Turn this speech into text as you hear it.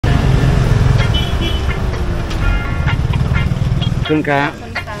คุณครับ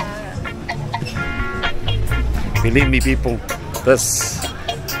Believe me, people, this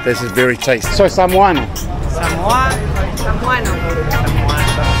is very tasty. So Samoan. Samoa. Samoano.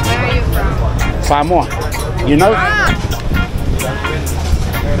 Where are you from? Samoa. You know?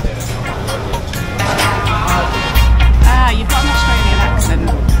 You got an Australian accent.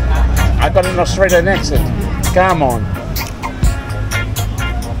 I got an Australian accent. Come on.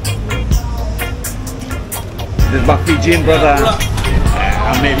 This is my Fijian brother.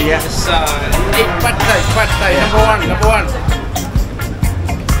 Amelia. It's pad thai, number one.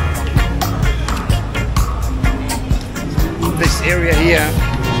 This area here,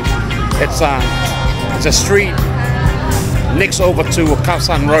 it's a street next over to Khao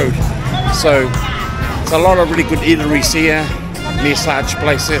San Road. So it's a lot of really good eateries here, massage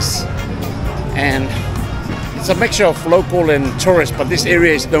places, and it's a mixture of local and tourists, but this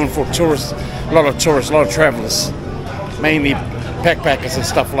area is known for tourists, a lot of tourists, a lot of travelers, mainly backpackers and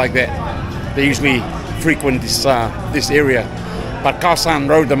stuff like that. They usually frequent this area. But Khao San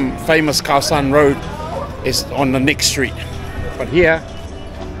Road, the famous Khao San Road, is on the next street. But here,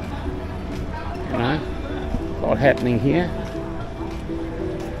 you know, a lot happening here.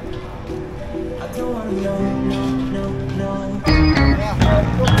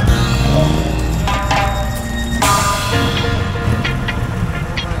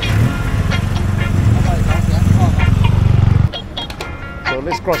 So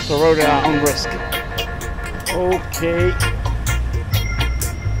let's cross the road at our own risk. Okay.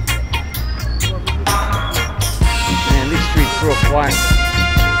 Man, these streets were quiet.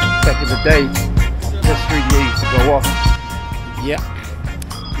 Back in the day, this street here used to go off. Yeah.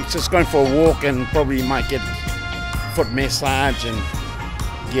 It's just going for a walk and probably might get foot massage and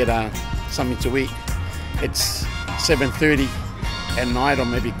get something to eat. It's 7:30 at night or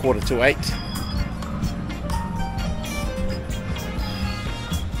maybe 7:45.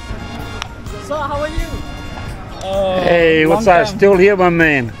 So how are you? Hey, what's up? Still here, my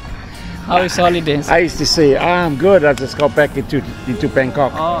man. How is holidays? I used to say, I'm good. I just got back into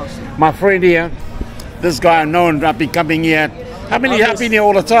Bangkok. Oh, My friend here, this guy I've known, I've been coming here. I've been here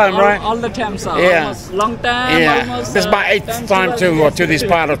all the time, right? All the time, sir. Yeah. Almost long time. Yeah. Almost, This is my 8th time to this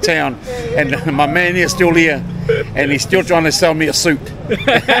part of town, and my man here is still here, and he's still trying to sell me a suit.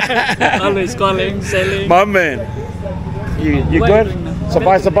 Always calling, selling. My man, you What good? are you doing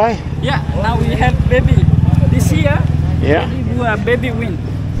now? Sabai? Yeah. Now we have baby. This year. Yeah. We do a baby win.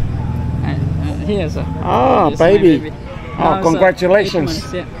 Here, sir. Oh, Yes, my baby. Oh, Now, sir, congratulations. 8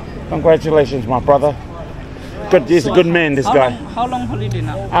 months, yeah. Congratulations, my brother. Good, he's a good man, this guy. How long holiday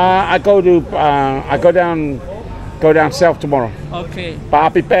now? I go down south tomorrow, Okay. but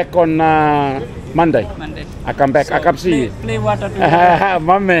I'll be back on Monday. Monday. I come back. I come see you. Play water together.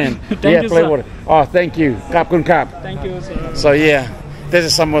 My man. Thank you, play sir. water. Oh, thank you. Kap kun kap. Thank you, sir. So yeah, this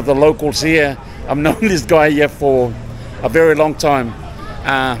is some of the locals here. I've known this guy here for a very long time.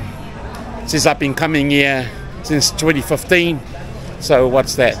 Since I've been coming here since 2015. So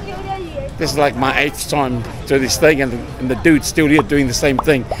what's that? This is like my 8th time to this thing, and the dude's still here doing the same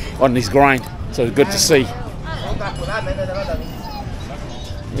thing on his grind. So good to see.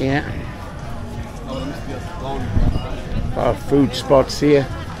 Yeah. Food spots here.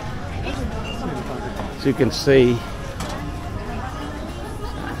 As you can see,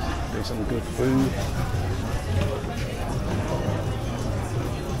 there's some good food.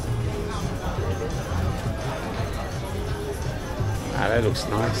 Ah, that looks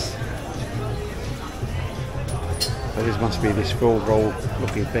nice. So this must be this full roll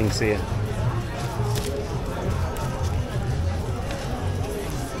looking things here.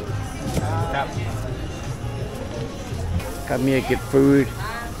 Come here, get food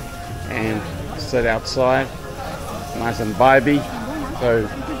and sit outside, nice and vibey. So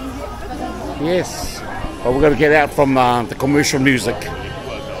yes, but we're going to get out from the commercial music.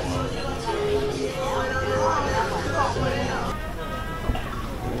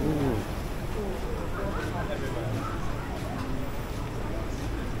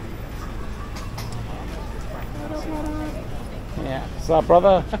 Yeah, what's up,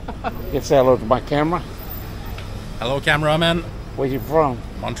 brother? Get say hello to my camera. Hello, cameraman. Where you from?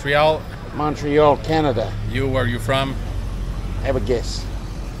 Montreal. Montreal, Canada. You, where you from? Have a guess.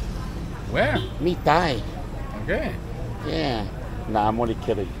 Where? Me Thai. Okay. Yeah. Nah, I'm only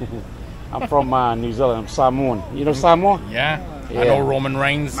kidding. I'm from New Zealand. I'm Samoan. You know Samoa? Yeah. Yeah. I know Roman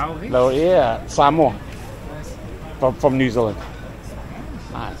Reigns. No, yeah, Samoa. From New Zealand.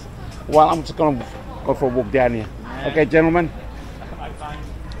 Nice. Well, I'm just gonna go for a walk down here. Okay, gentlemen.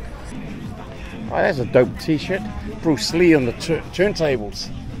 Oh, that's a dope T-shirt. Bruce Lee on the turntables.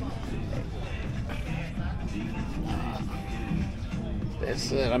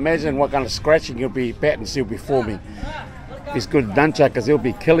 Imagine what kind of scratching he'll be, patterns he'll be forming. If he's good nunchuckers, he'll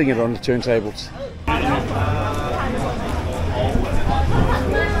be killing it on the turntables.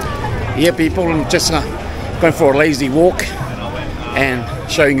 Yeah, people, I'm just going for a lazy walk and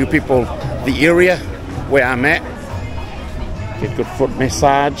showing you people the area where I'm at. Get good foot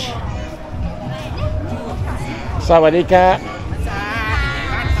massage. Sawadika.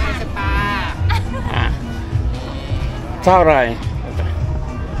 Taurai.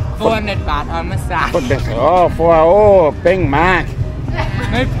 400 baht on massage. Foot massage. Oh, peng ma.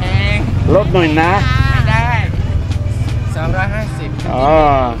 ไม่แพง ลดหน่อยนะ ไม่ได้ 250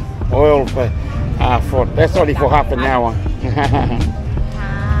 Oh, oil for that's only for half an hour.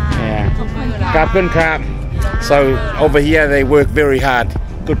 Yeah. Kapun Kap. So over here they work very hard.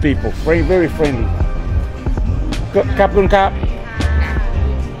 Good people, very, very friendly. Kapun Kap.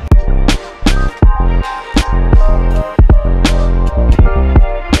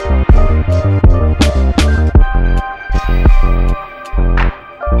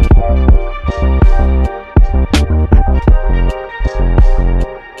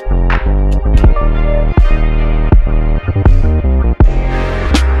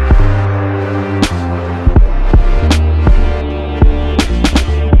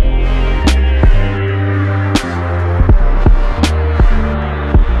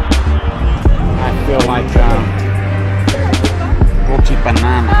 Roti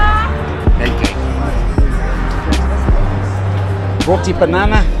banana pancake. Roti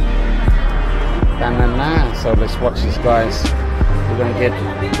banana. So let's watch this, guys. We're gonna get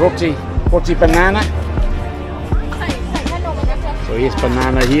roti banana. So here's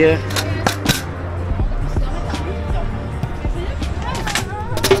banana here.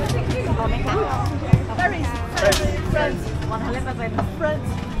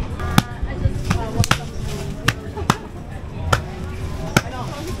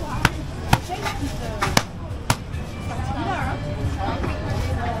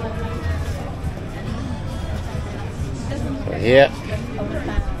 Here,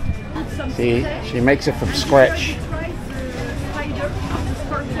 see, she makes it from scratch.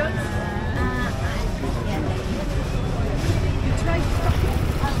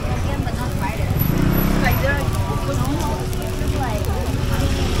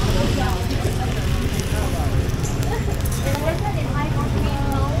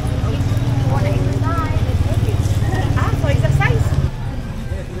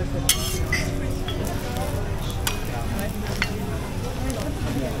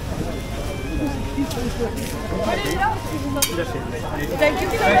 Thank you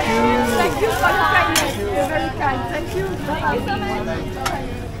for your kindness. You're very kind. Thank you. Thank you so much.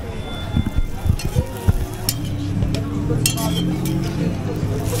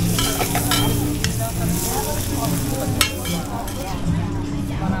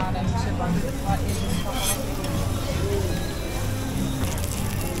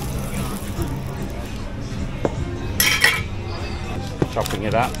 Chopping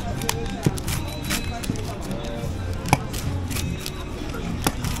it up.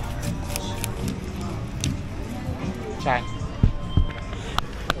 Chai.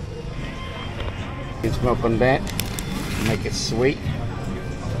 Get milk on that. Make it sweet.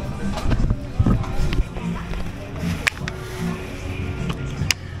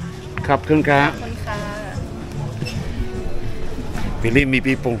 Khap khun kha. Believe me,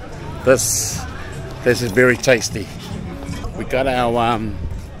 people, this is very tasty. We got our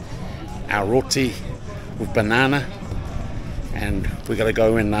roti with banana, and we gotta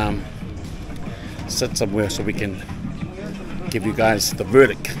go and sit somewhere so we can give you guys the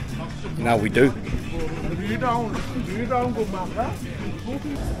verdict. You know how we do.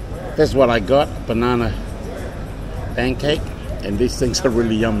 That's what I got, banana pancake, and these things are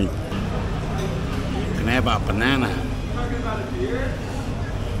really yummy. You can have our banana.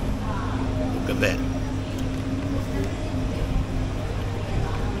 Look at that.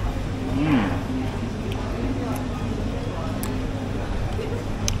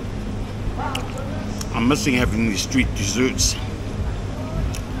 I'm missing having these street desserts.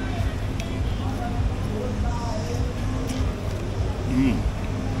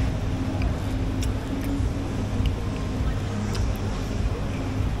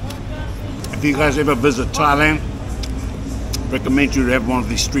 If you guys ever visit Thailand, recommend you to have one of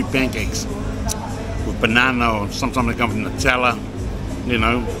these street pancakes with banana, or sometimes they come with Nutella, you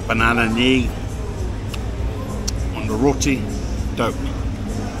know, banana and egg on the roti. Dope.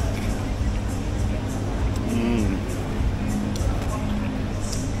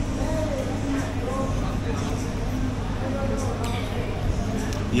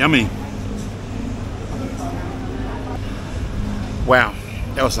 Wow,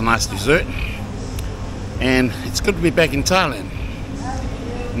 that was a nice dessert. And it's good to be back in Thailand.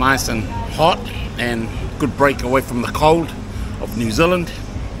 Nice and hot, and good break away from the cold of New Zealand.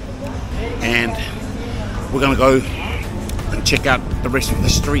 And we're gonna go and check out the rest of the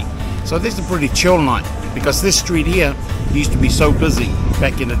street. So this is a pretty chill night, because this street here used to be so busy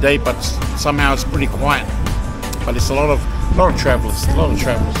back in the day, but somehow it's pretty quiet. But it's a lot of travelers, around.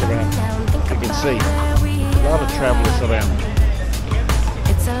 You can see a lot of travelers around.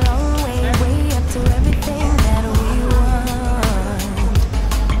 It's a long way up to everything that we want.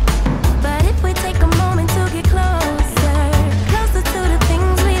 But if we take a moment to get closer to the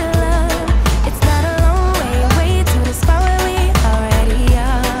things we love, it's not a long way to the spot where we already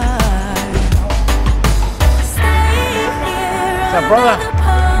are. Stay here. What's up, brother?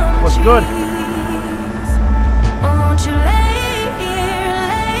 What's good? Won't you lay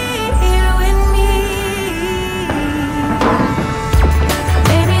here with me?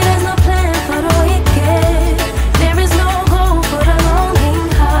 Baby, there's no plan for the wicked. There is no goal for the longing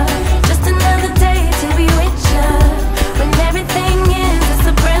heart. Just another day to be with you. When everything ends, it's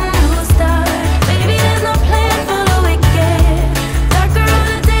a brand new start. Baby, there's no plan for the wicked. Darker are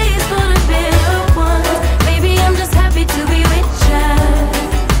the days for the bitter ones. Baby, I'm just happy to be with you.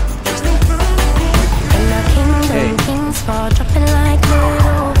 In our kingdom, kings fall dropping like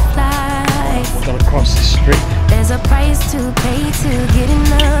little flies. We're gonna cross the street. There's a price to pay to getting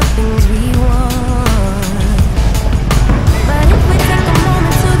the things we want. But if we take a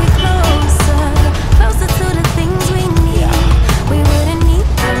moment to get closer to the things we need, we wouldn't need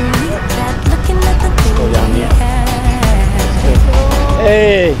that looking at the things we have.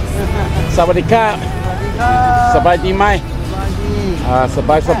 Hey, Sawadee-krap. Sabai di mai.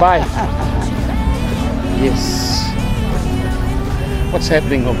 Sabai. Yes. What's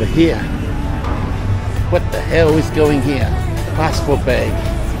happening over here? What the hell is going here? Passport bag.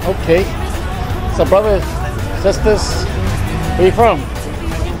 Okay. So brothers, sisters, where you from?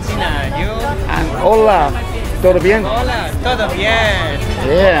 Argentina, you? And hola. Todo bien? Hola, todo bien.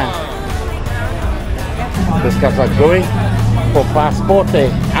 Yeah. These guys are going for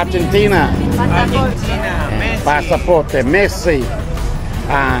pasaporte. Argentina. Argentina, Messi. Pasaporte. Messi.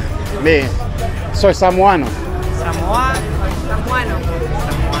 Me. Soy samoano. Samoa. Samoano.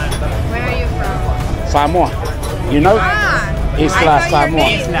 Where are you from? Samoa. You know? Isla Samoa.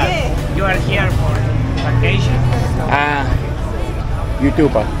 Isla. You are here for vacation?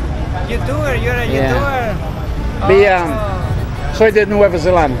 YouTuber. YouTuber, you're a Yeah. YouTuber. Soy de Nueva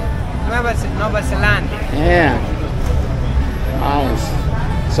Zelanda. Nova Zelanda. Yeah. Nice.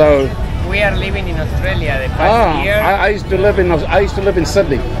 So, We are living in Australia the past year. I used to live in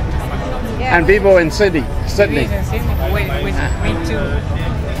Sydney. And vivo in Sydney. We too.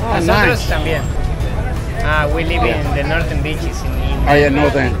 Nosotros nice. también. We live in the northern beaches in Oh yeah,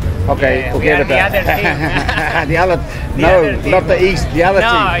 northern. Okay, Yeah, forget we are the about other team. the other. The No, other team. not the east. The other No,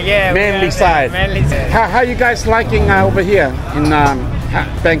 team. yeah, we are Manly the side. Manly side. How you guys liking over here in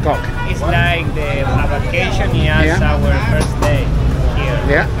Bangkok? It's like a vacation is Yeah. our first day here.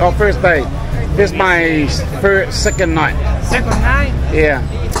 Yeah. Oh, first day. This is my second night. Second night, Yeah.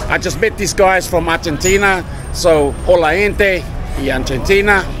 I just met these guys from Argentina. So, hola gente y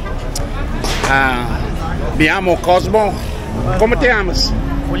Argentina. Me llamo Cosmo. ¿Cómo te llamas?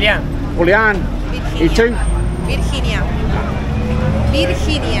 Julián. Julián. ¿Y tú? Virginia.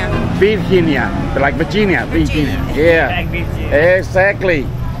 Virginia. Like Virginia. Virginia. Yeah. Like Virginia. Exactly.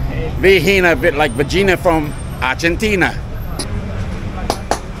 Virginia, a bit like Virginia from Argentina.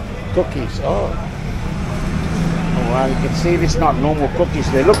 Cookies. Oh. Oh, well, you can see this not normal cookies.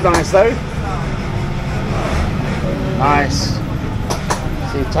 They look nice though. Nice.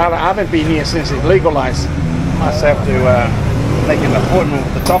 See, Tyler, I haven't been here since it's legalized. Must have to make an appointment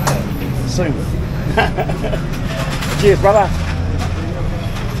with the doctor soon. Cheers, brother.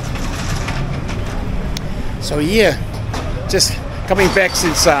 So yeah, just coming back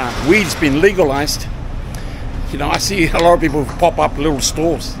since weed's been legalized. You know, I see a lot of people pop up little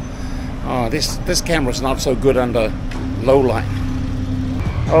stores. Oh, this camera's not so good under low light.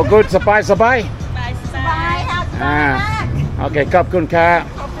 Oh, good. Sabai. Okay, Khop Khun Krap.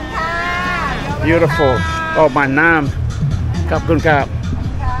 Beautiful. Oh, my Nam. Khop Khun Krap.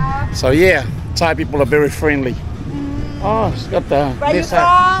 So yeah, Thai people are very friendly. Oh, it's got the. Where are you this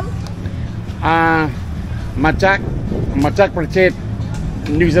side. from? มาจากประเทศ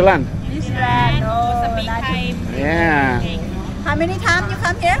นิวซีแลนด์ New Zealand. Oh, nice. Yeah. How many times you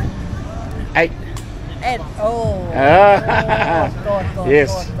come here? 8. 8. Oh. Good.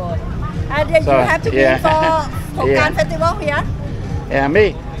 Yes. Good. And then So, you have to be yeah. for Konkan Yeah. Festival here? Yeah, me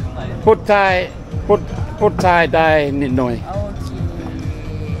พูดไทยได้นิดหน่อย Okay.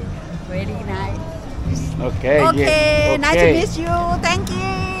 Okay. โอเค yes. nice to Okay. meet you thank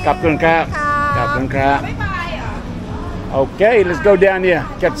you ขอบคุณครับ ขอบคุณครับ Okay, let's go down here,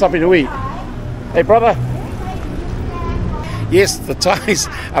 get something to eat. Hey, brother. Yes, the Thais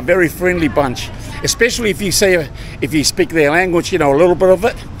are a very friendly bunch, especially if you speak their language, you know, a little bit of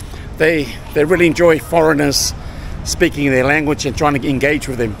it. They really enjoy foreigners speaking their language and trying to engage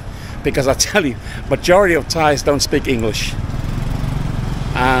with them, because I tell you, majority of Thais don't speak English.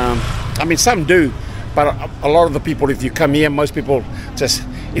 I mean, some do, but a lot of the people, if you come here, most people just,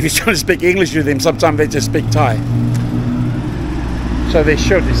 if you're trying to speak English with them, sometimes they just speak Thai. So they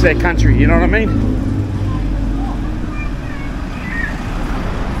should, it's their country, you know what I mean?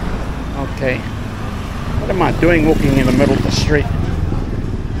 Okay. What am I doing walking in the middle of the street?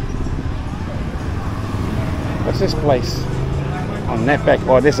 What's this place? On that back,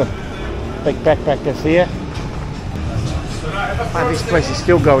 oh, there's a big backpackers here. Oh, this place is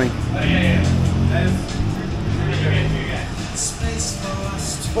still going.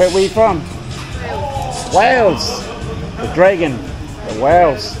 Where were you from? Wales. The dragon. The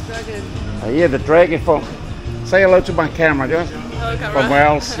Wales. Oh, yeah, the dragon from. Say hello to my camera, do you? Hello, camera. From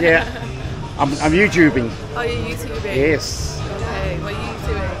Wales, yeah. I'm YouTubing. Oh, you're YouTubing? Yes. Okay, what are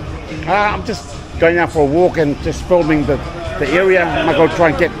you doing? I'm just going out for a walk and just filming the area. I'm going to try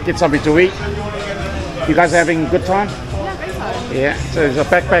and get something to eat. You guys having a good time? Yeah, great time. Yeah. So there's a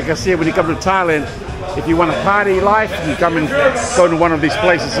backpackers here when you come to Thailand. If you want a party life, you come and go to one of these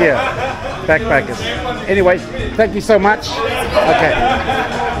places here. Backpackers. Anyway, thank you so much. Okay.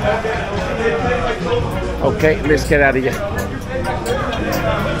 Okay, let's get out of here.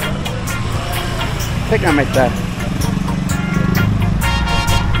 I think I make that.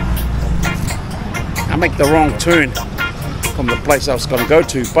 I make the wrong turn from the place I was going to go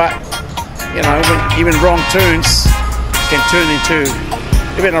to, but you know, even wrong turns can turn into,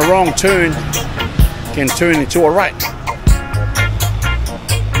 even a wrong turn can turn into a right.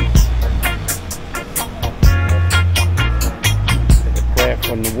 Take a grab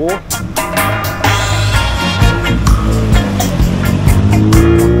from the wall.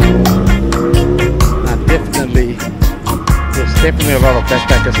 Now there's definitely a lot of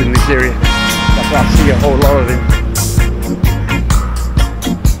backpackers in this area. I see a whole lot of them.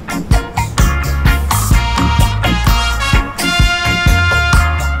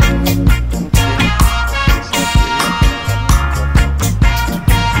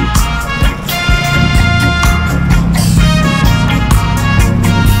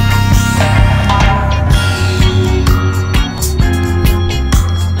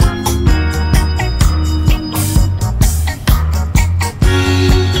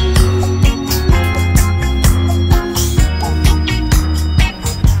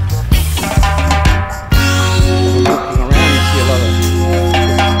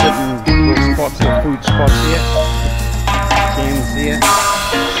 Food spots here, gyms here,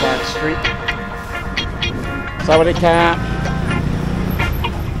 side street. Sawadee krap.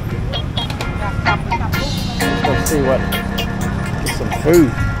 Let's go see what, get some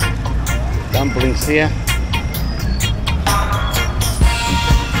food. Dumplings here.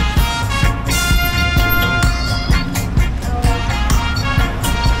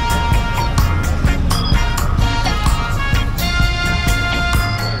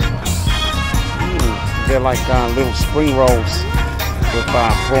 They're like little spring rolls with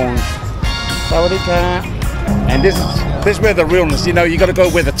prawns. Sawadee krap. And this is where the realness, you know, you got to go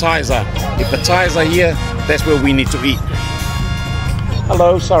where the Thais are. If the Thais are here, that's where we need to eat.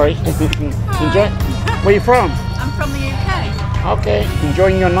 Hello, sorry. Enjoy. Where are you from? I'm from the UK. Okay,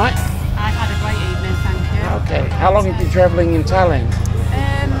 enjoying your night? I've had a great evening, thank you. Okay, how long have you been traveling in Thailand?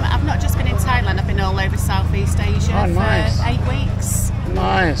 I've not just been in Thailand, I've been all over Southeast Asia Oh, nice. for 8 weeks.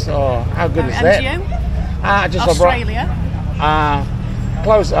 Nice. Oh, how good is And that? you? Just Australia?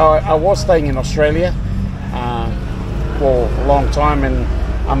 Close. I was staying in Australia for a long time, and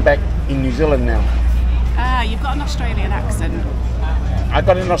I'm back in New Zealand now. You've got an Australian accent. I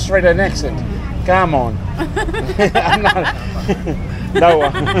got an Australian accent. Come on. I'm not. No.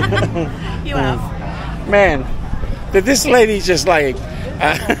 You have? Man, did this lady just like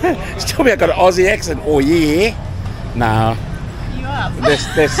she told me I got an Aussie accent? Oh yeah. No. You have?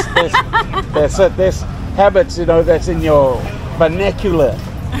 There's habits, you know, that's in your vernacular.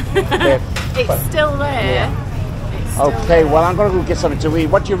 It's still there. Yeah. It's still Okay, there. well, I'm gonna go get something to eat.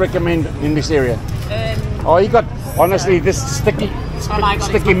 What do you recommend in this area? Oh, you got, honestly, this sticky Oh my God, it's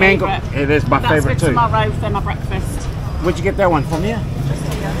sticky my mango. favourite. It is my That's favorite for too. tomorrow for my breakfast. Where'd you get that one from here? Just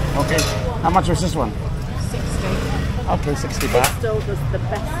here. Okay. How much was this one? 60. Okay, 60 This baht. stall does the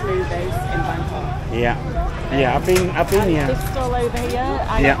best smoothies in Bangkok. Yeah. Yeah, I've been here. This stall over here,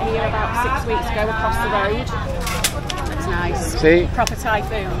 I Yeah. got here about 6 weeks ago across the road. It's nice. See? Proper Thai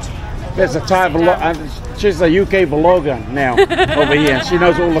food. There's a Thai vlog. She's a UK vlogger now over here. She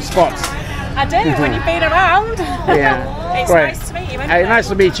knows all the spots. I do, when you've been around. Yeah. It's Great. nice to meet you, isn't Hey, it? nice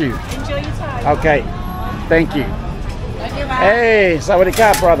to meet you. Enjoy your time. Okay. Thank you. Thank you, man. Hey,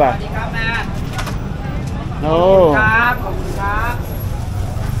 sawadee brother. Oh.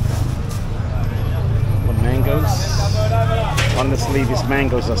 The mangoes. Honestly, these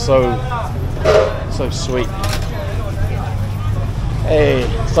mangoes are so sweet. Hey,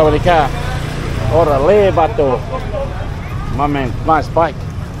 sawadee ka. Orale bato. My man, nice bike.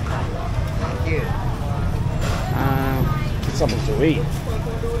 Get something to eat.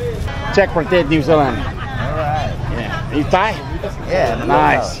 Check for that New Zealand. Alright. Yeah. You Thai? Yeah.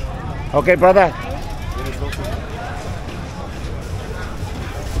 Nice. Okay, brother.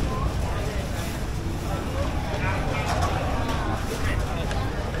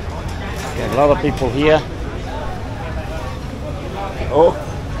 Okay, a lot of people here. Oh.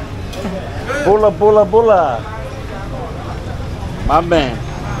 Bula, bula, bula. My man.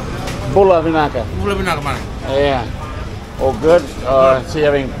 Bula Vinaka. Boleh benar kemana? Yeah. Oh, good. She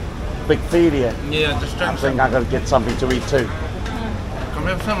having big feed here. Iya, just I think I'm gonna get something to eat too.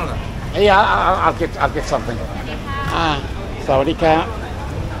 Kamu sama tak? Yeah, I'll get something. Sawadee ka.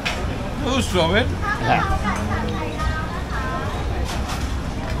 Oh, Slowen. Yeah.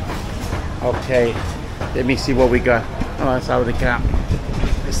 Okay, let me see what we got. Oh, sawadee ka.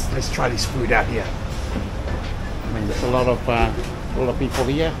 Let's try this food out here. I mean, there's a lot of people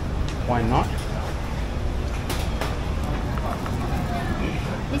here. Why not?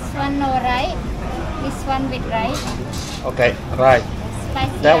 This one no rice. This one with rice. Okay, right.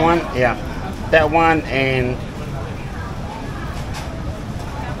 Spicy. That one, yeah. That one and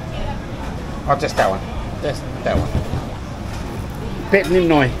just that one. Just that one. Pet nít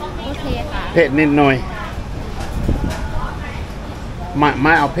nồi. Okay ค่ะ Pet nít nồi.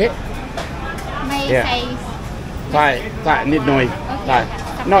 Mai ao pet. ไม่ Yeah. ใส่ Thai nít nồi. Thai.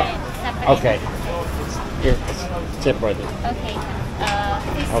 No. separate. Okay. It's separated. Okay ค่ะ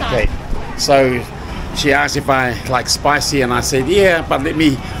this Okay. So she asked if I like spicy, and I said yeah, but let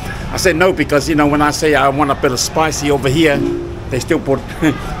me. I said no because when I say I want a bit of spicy over here, they still put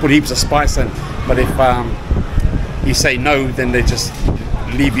heaps of spice in. But if you say no, then they just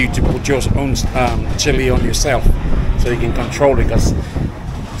leave you to put your own chili on yourself, so you can control it. Because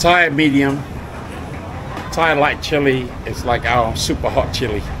Thai medium, Thai light chili is like our super hot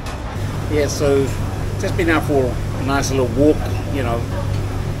chili. Yeah. So just been out for a nice little walk,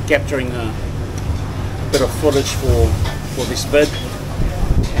 capturing a bit of footage for this vid,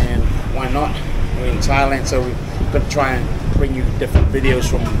 and why not? We're in Thailand, so we're going to try and bring you different videos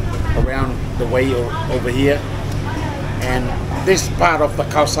from around the way over here. And this part of the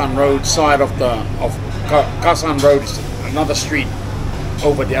Khao San Road side of Khao San Road is another street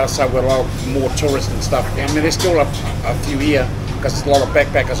over the outside with a lot more tourists and stuff. I mean, there's still a few here because there's a lot of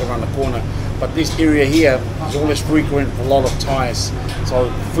backpackers around the corner. But this area here is always frequent for a lot of Thais, so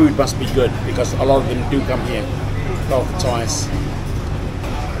food must be good because a lot of them do come here. A lot of Thais.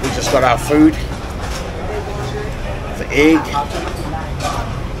 We just got our food. The egg.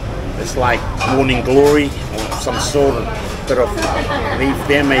 It's like morning glory or some sort of bit of leaf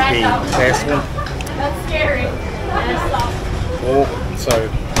there, maybe basil. That's scary. Or so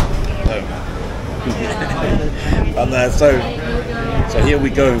here we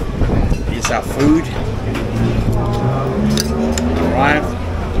go. Here's our food. Arrived.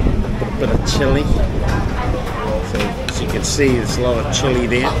 Put a bit of chili. So as you can see, there's a lot of chili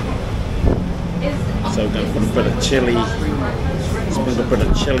there. So we're going to put a bit of chili. Let's put a bit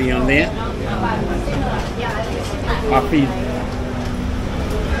of chili on there. Buffy.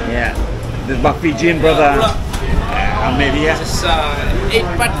 Yeah. This Buffy Jin brother. Maybe yeah. Just eat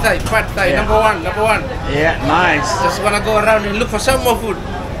pad Thai, Yeah. number one. Yeah, nice. Just wanna go around and look for some more food.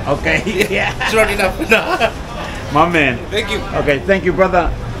 Okay. Yeah. It's not enough. My man. Thank you. Okay, thank you,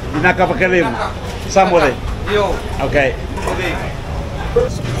 brother. Inaka pakalim. Somebody. Yo. Okay. Okay.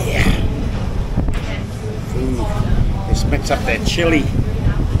 Yeah. Ooh. Let's mix up that chili.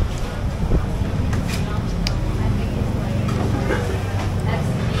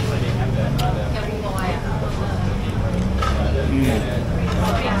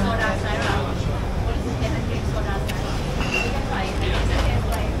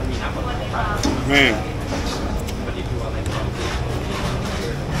 Man.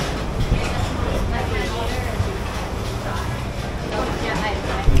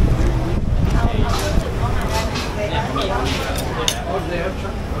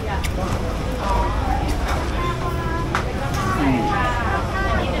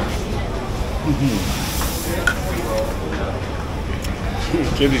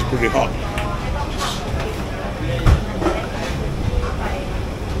 Chili's pretty hot.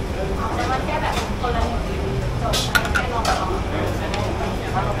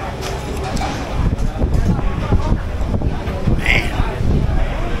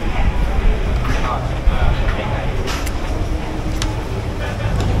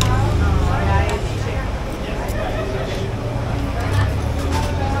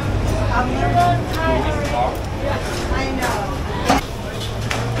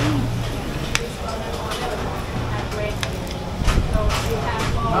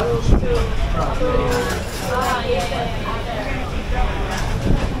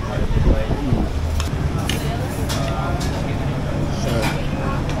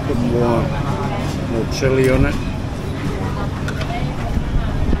 Put more chili on it.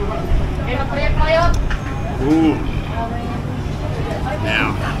 Ooh.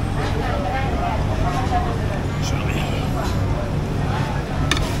 Now. Chili.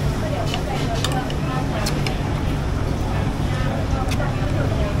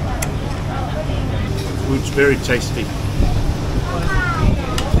 Food's very tasty.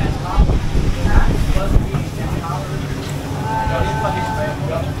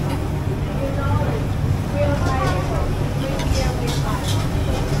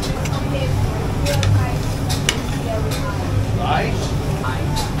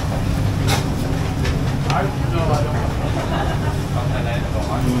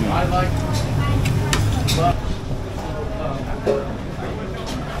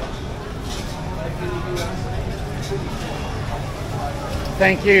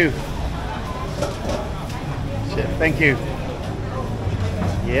 Thank you. Chef, thank you.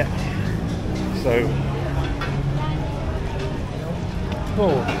 Yeah. So.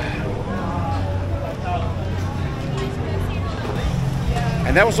 Oh.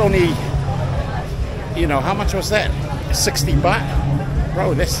 And that was only, you know, how much was that? 60 baht?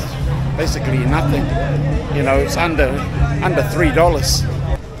 Bro, that's basically nothing. You know, it's under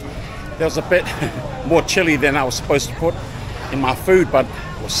 $3. There was a bit more chili than I was supposed to put in my food, but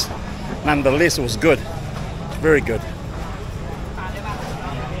it was, nonetheless, it was good. It's very good.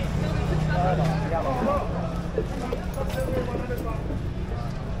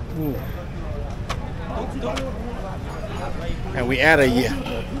 Ooh. And we out of here.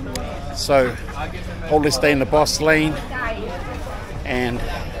 So, always stay in the boss lane and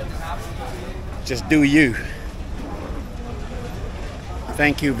just do you.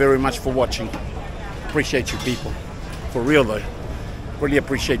 Thank you very much for watching. Appreciate you people. For real though. Really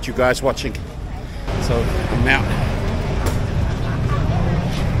appreciate you guys watching. So I'm out.